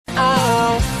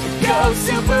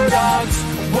SuperDogs.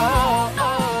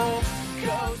 Whoa,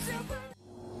 go Super.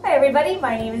 Hi everybody,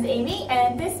 my name is Amy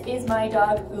and this is my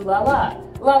dog Ooh La La.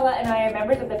 Lala and I are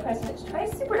members of the President's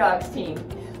Choice SuperDogs team.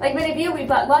 Like many of you, we've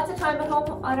got lots of time at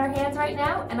home on our hands right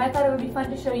now, and I thought it would be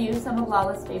fun to show you some of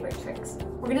Lala's favorite tricks.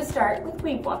 We're going to start with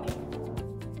weave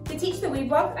walking. To teach the weave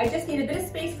walk, I just need a bit of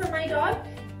space for my dog,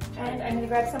 and I'm going to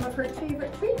grab some of her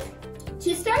favorite treats.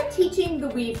 To start teaching the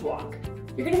weave walk,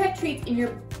 you're going to have treats in your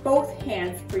both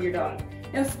hands for your dog.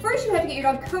 Now first you have to get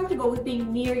your dog comfortable with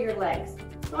being near your legs.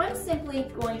 So I'm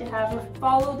simply going to have her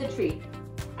follow the treat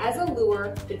as a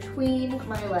lure between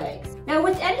my legs. Now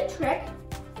with any trick,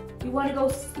 you want to go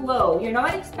slow. You're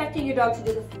not expecting your dog to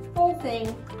do the full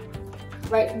thing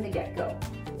right from the get-go.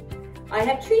 I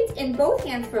have treats in both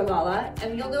hands for Lala,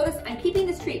 and you'll notice I'm keeping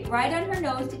this treat right on her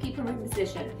nose to keep her in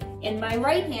position. In my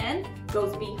right hand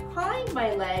goes behind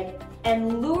my leg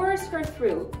and lures her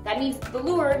through. That means the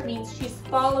lure means she's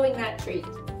following that treat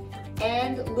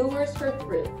and lures her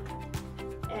through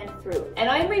and through. And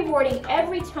I'm rewarding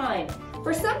every time.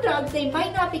 For some dogs, they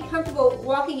might not be comfortable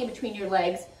walking in between your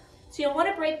legs, so you'll want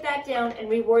to break that down and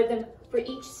reward them for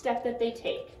each step that they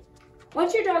take.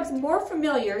 Once your dog's more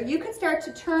familiar, you can start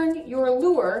to turn your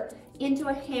lure into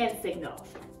a hand signal.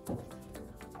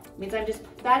 Means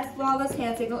that's Lala's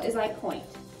hand signal is I point.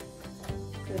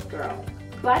 Good girl.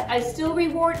 But I still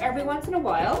reward every once in a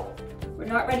while. We're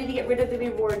not ready to get rid of the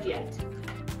reward yet.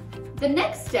 The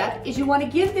next step is you want to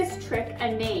give this trick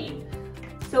a name.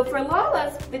 So for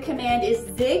Lala's, the command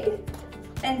is zig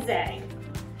and zag.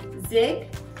 Zig,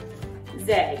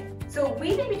 zag. So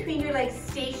weaving between your legs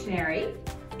stationary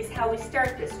is how we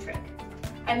start this trick.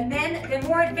 And then the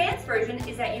more advanced version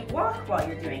is that you walk while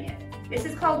you're doing it. This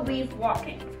is called weave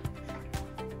walking.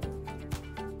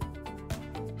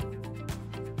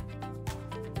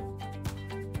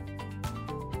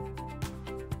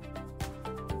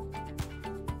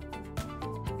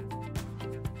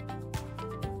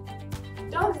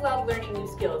 Dogs love learning new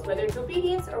skills, whether it's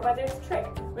obedience or whether it's trick.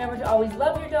 Remember to always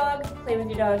love your dog, play with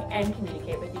your dog, and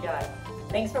communicate with your dog.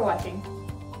 Thanks for watching.